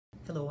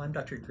Hello, I'm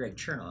Dr. Greg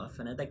Chernoff,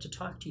 and I'd like to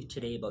talk to you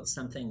today about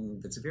something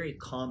that's very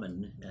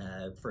common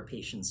for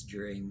patients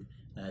during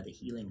the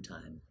healing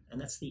time,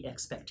 and that's the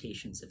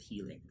expectations of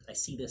healing. I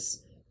see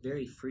this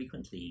very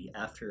frequently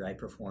after I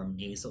perform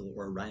nasal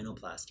or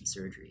rhinoplasty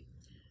surgery.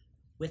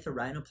 With a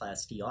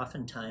rhinoplasty,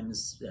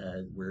 oftentimes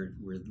we're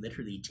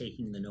literally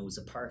taking the nose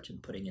apart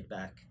and putting it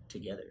back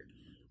together.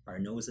 Our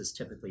noses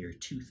typically are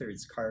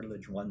 2/3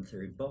 cartilage,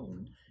 1/3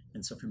 bone,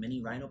 and so for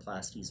many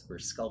rhinoplasties, we're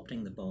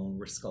sculpting the bone,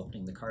 we're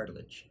sculpting the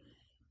cartilage.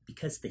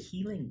 Because the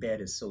healing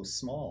bed is so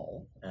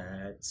small,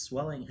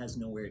 swelling has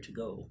nowhere to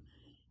go.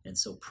 And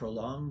so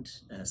prolonged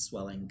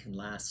swelling can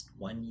last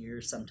 1 year,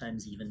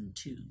 sometimes even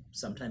 2,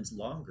 sometimes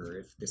longer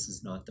if this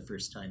is not the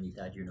first time you've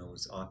had your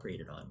nose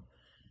operated on.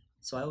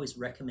 So I always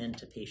recommend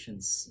to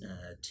patients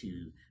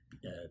to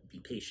be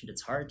patient.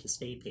 It's hard to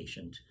stay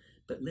patient,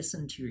 but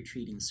listen to your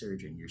treating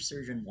surgeon. Your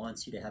surgeon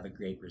wants you to have a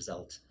great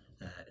result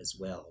as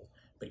well,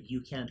 but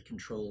you can't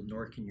control,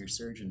 nor can your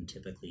surgeon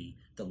typically,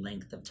 the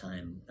length of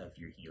time of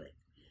your healing.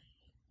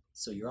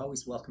 So you're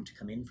always welcome to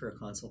come in for a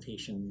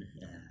consultation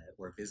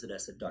or visit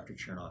us at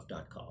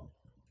drchernoff.com.